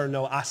lets her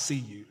know, I see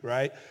you,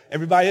 right?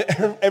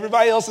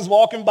 Everybody else is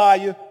walking by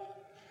you.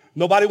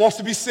 Nobody wants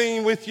to be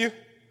seen with you,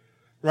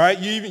 right?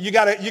 You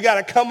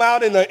gotta come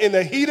out in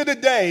the heat of the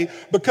day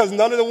because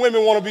none of the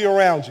women want to be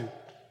around you.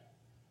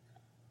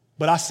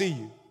 But I see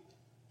you.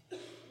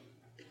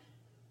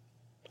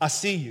 I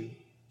see you.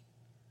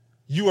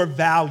 You are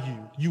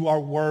valued. You are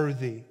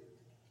worthy.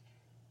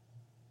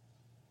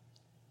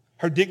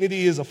 Her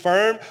dignity is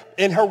affirmed,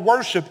 and her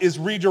worship is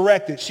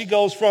redirected. She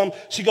goes from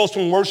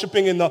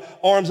worshiping in the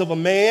arms of a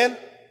man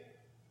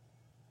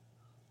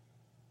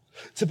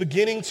to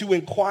beginning to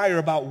inquire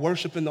about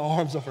worship in the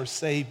arms of her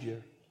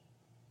Savior.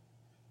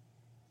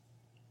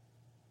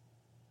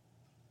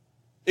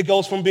 It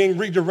goes from being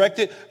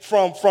redirected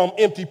from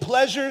empty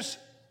pleasures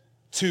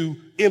to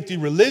empty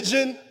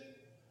religion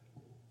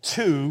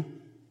to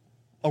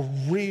a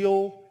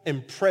real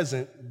and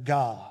present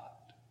God.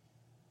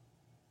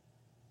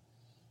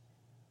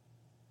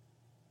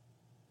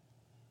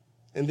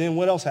 And then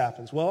what else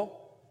happens? Well,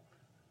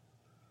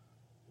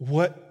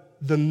 what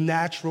the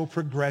natural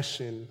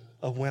progression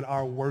of when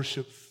our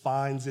worship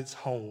finds its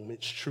home,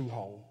 its true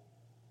home,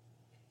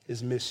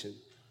 is mission.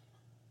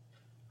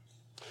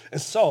 And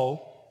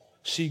so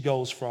she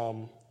goes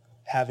from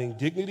having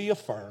dignity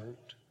affirmed,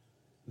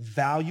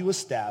 value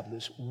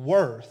established,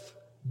 worth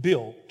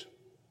built,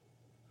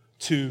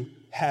 to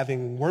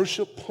having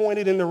worship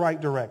pointed in the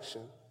right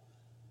direction.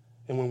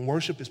 And when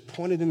worship is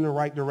pointed in the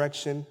right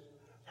direction,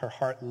 her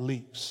heart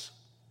leaps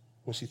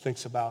when she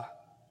thinks about,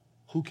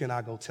 who can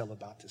I go tell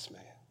about this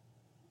man?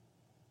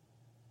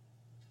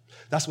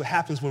 That's what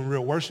happens when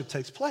real worship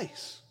takes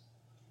place.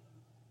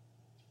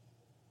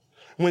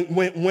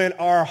 When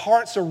our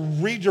hearts are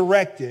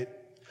redirected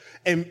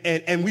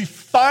and we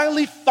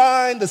finally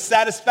find the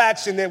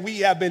satisfaction that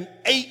we have been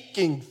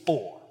aching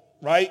for.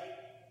 right?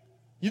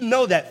 You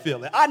know that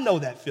feeling. I know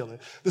that feeling.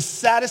 The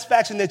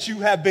satisfaction that you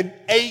have been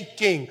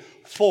aching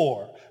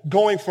for,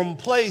 going from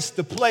place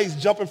to place,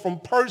 jumping from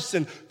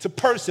person to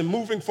person,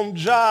 moving from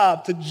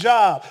job to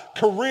job,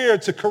 career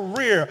to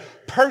career,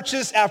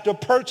 purchase after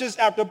purchase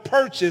after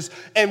purchase.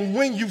 And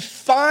when you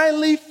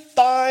finally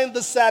find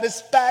the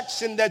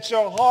satisfaction that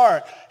your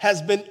heart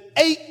has been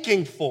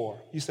aching for,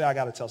 you say, I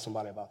got to tell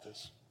somebody about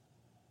this.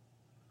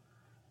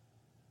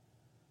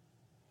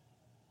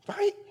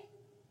 Right?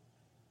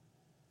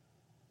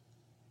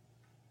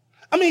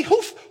 I mean,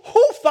 who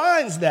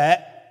finds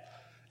that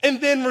and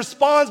then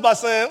responds by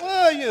saying,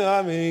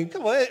 well,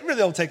 come on, it really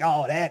don't take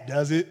all that,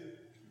 does it?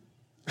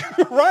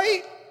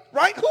 Right?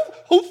 Right?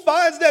 Who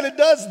finds that and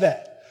does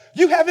that?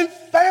 You haven't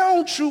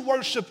found true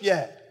worship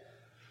yet.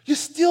 You're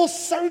still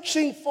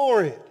searching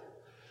for it.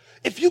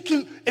 If you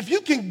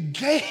can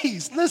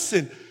gaze,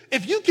 listen,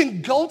 if you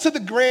can go to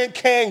the Grand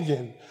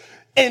Canyon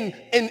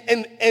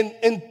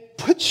and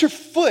put your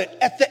foot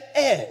at the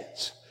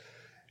edge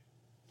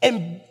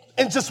and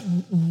just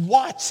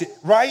watch it,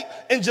 right?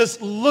 And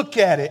just look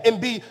at it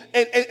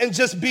and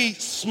just be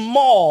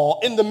small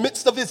in the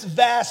midst of its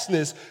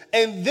vastness,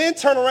 and then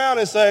turn around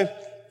and say,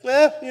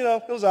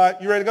 it was all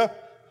right. You ready to go?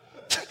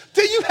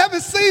 Then you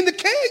haven't seen the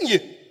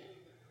canyon.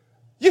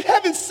 You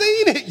haven't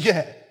seen it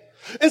yet.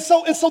 And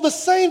so the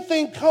same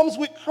thing comes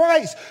with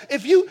Christ.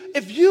 If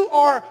you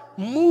are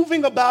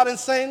moving about and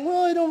saying,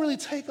 well, it don't really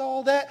take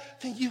all that,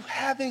 then you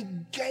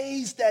haven't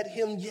gazed at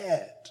him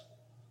yet.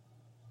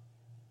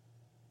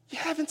 You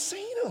haven't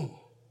seen him.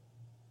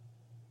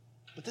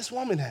 But this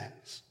woman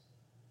has.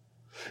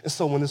 And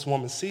so when this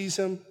woman sees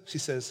him, she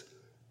says,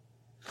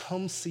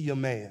 come see a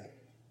man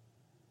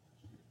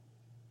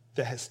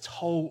that has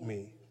told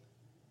me,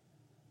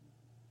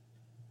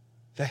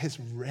 that has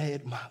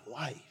read my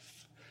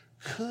life.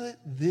 Could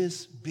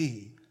this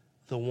be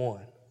the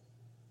one?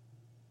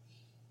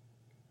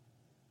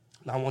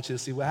 Now I want you to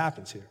see what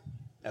happens here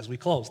as we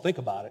close. Think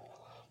about it.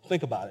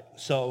 Think about it.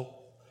 So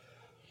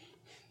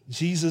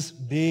Jesus,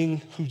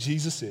 being who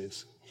Jesus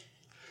is,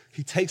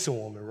 he takes a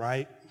woman,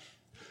 right,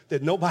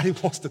 that nobody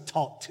wants to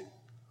talk to.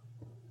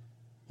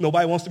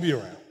 Nobody wants to be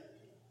around.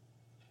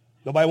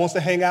 Nobody wants to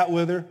hang out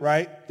with her,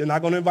 right? They're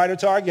not going to invite her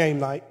to our game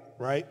night,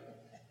 right?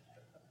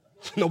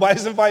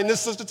 Nobody's inviting this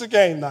sister to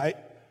game night,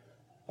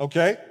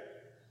 okay?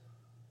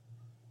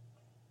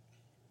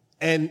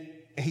 And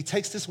he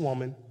takes this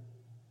woman,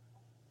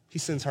 he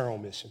sends her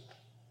on mission.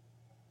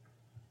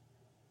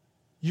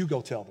 You go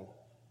tell them.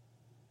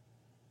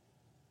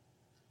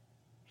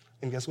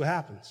 And guess what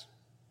happens?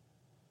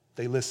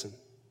 They listen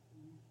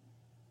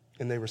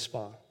and they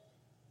respond.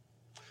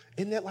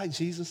 Isn't that like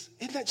Jesus?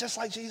 Isn't that just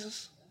like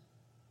Jesus?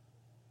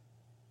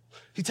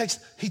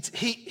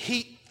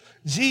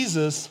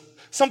 Jesus,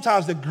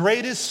 sometimes the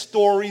greatest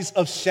stories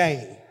of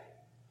shame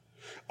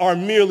are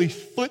merely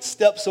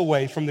footsteps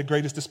away from the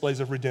greatest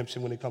displays of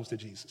redemption when it comes to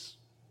Jesus.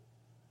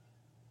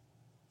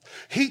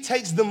 He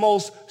takes the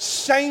most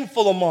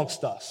shameful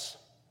amongst us,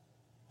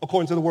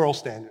 according to the world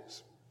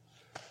standards,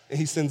 and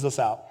he sends us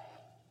out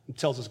and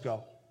tells us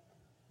go.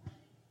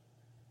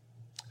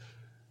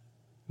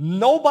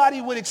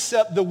 Nobody would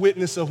accept the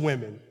witness of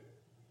women.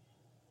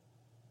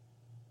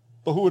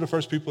 But who were the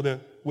first people to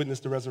witness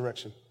the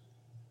resurrection?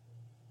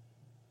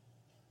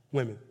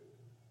 Women.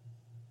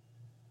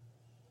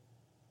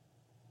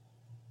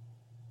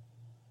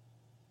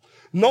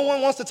 No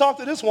one wants to talk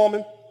to this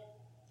woman.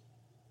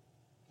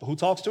 But who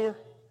talks to her?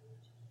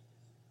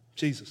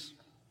 Jesus.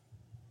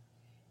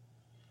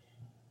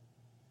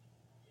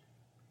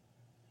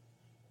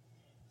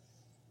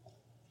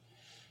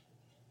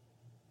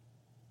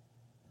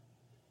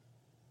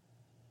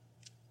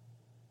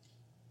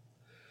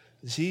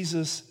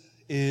 Jesus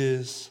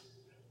is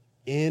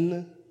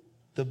in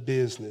the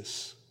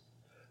business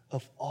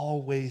of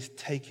always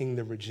taking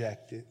the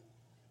rejected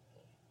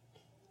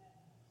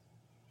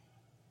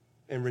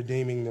and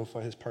redeeming them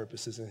for his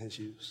purposes and his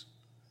use.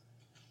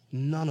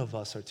 None of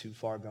us are too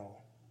far gone.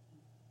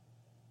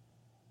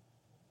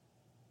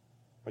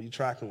 Are you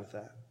tracking with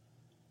that?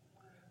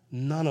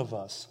 None of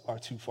us are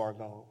too far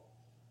gone.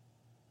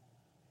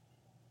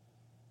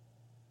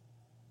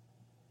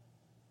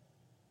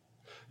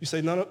 You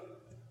say,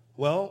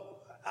 well,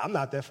 I'm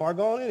not that far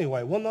gone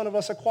anyway. Well, none of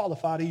us are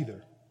qualified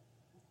either.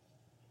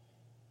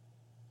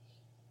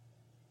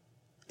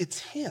 It's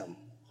him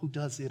who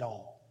does it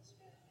all.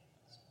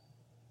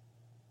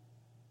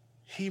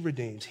 He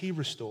redeems, he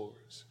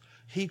restores,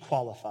 he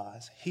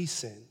qualifies, he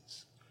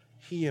sends,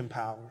 he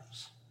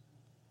empowers.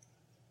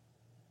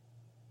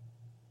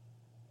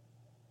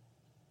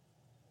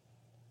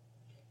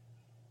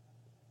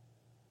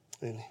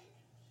 And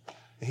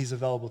he's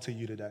available to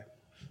you today.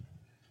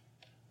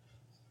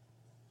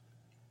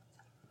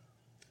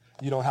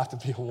 You don't have to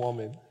be a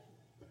woman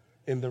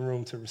in the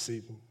room to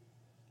receive him.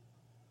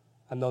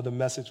 I know the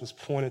message was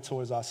pointed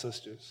towards our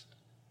sisters.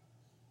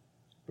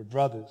 But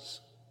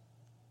brothers,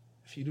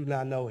 if you do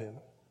not know him,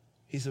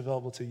 he's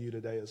available to you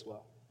today as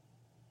well.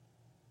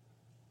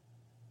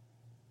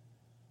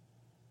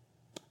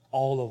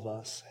 All of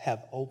us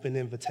have open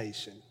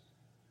invitation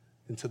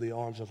into the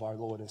arms of our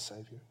Lord and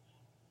Savior.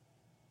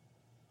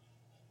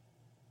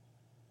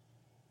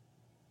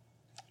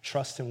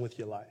 Trust him with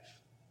your life.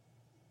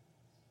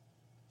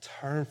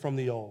 Turn from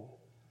the old.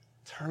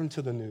 Turn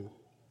to the new.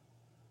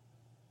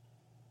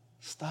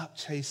 Stop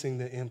chasing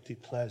the empty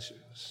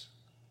pleasures.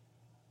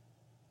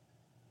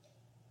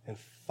 And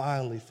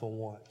finally, for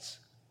once,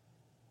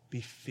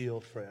 be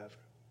filled forever.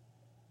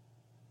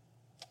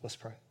 Let's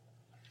pray.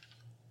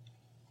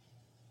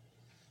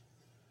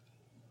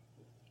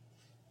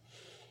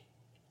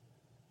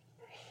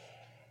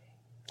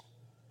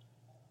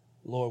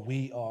 Lord,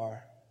 we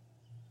are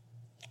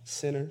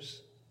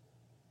sinners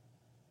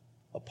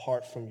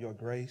apart from your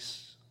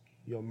grace,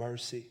 your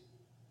mercy.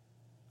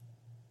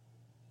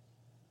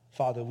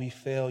 Father, we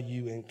fail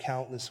you in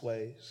countless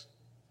ways.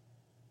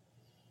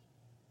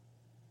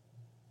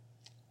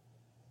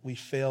 We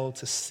fail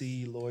to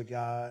see, Lord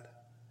God,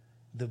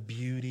 the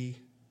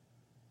beauty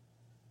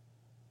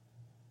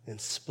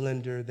and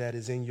splendor that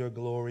is in your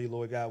glory,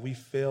 Lord God. We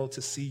fail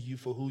to see you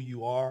for who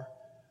you are.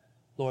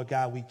 Lord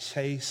God, we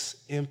chase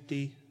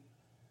empty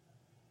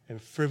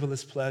and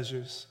frivolous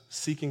pleasures,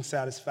 seeking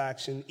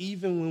satisfaction,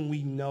 even when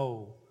we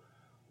know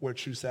where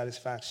true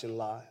satisfaction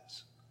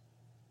lies.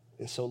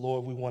 And so,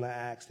 Lord, we want to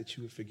ask that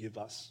you would forgive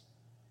us.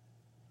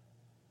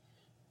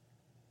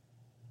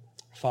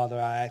 Father,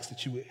 I ask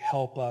that you would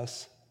help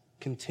us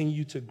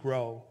continue to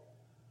grow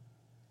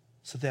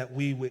so that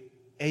we would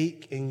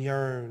ache and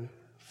yearn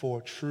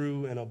for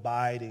true and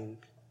abiding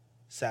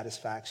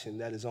satisfaction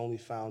that is only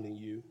found in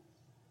you.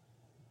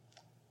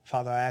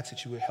 Father, I ask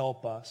that you would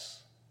help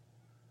us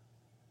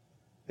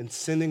in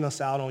sending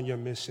us out on your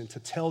mission to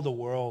tell the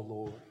world,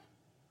 Lord,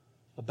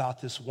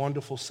 about this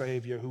wonderful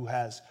Savior who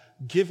has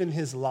given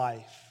his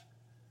life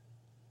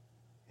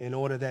in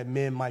order that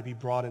men might be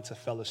brought into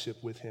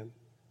fellowship with him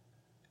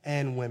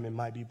and women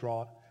might be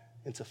brought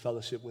into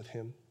fellowship with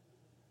him.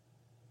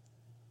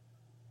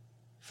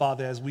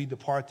 Father, as we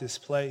depart this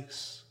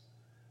place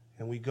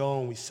and we go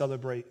and we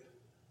celebrate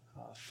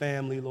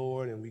family,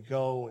 Lord, and we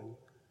go and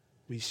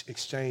we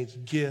exchange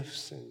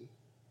gifts and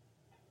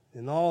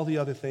all the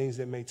other things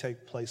that may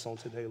take place on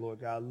today, Lord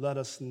God, let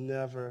us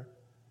never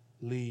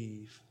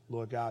leave,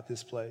 Lord God,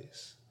 this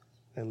place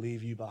and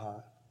leave you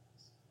behind.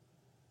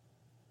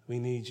 We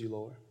need you,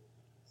 Lord.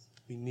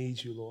 We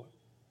need you, Lord.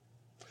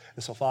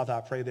 And so, Father, I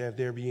pray that if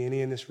there be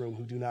any in this room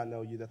who do not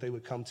know you, that they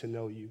would come to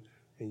know you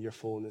in your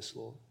fullness,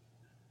 Lord.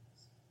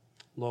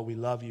 Lord, we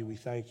love you. We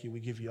thank you. We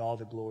give you all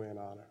the glory and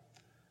honor.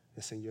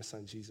 It's in your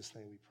Son, Jesus'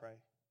 name we pray.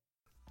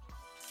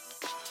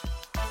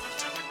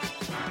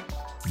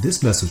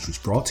 This message was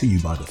brought to you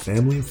by the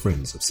family and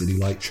friends of City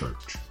Light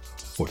Church.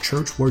 For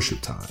church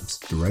worship times,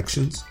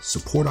 directions,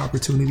 support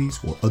opportunities,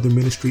 or other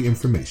ministry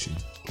information,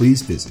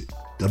 please visit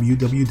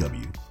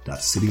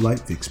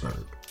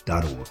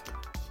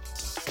www.citylightvicksburg.org.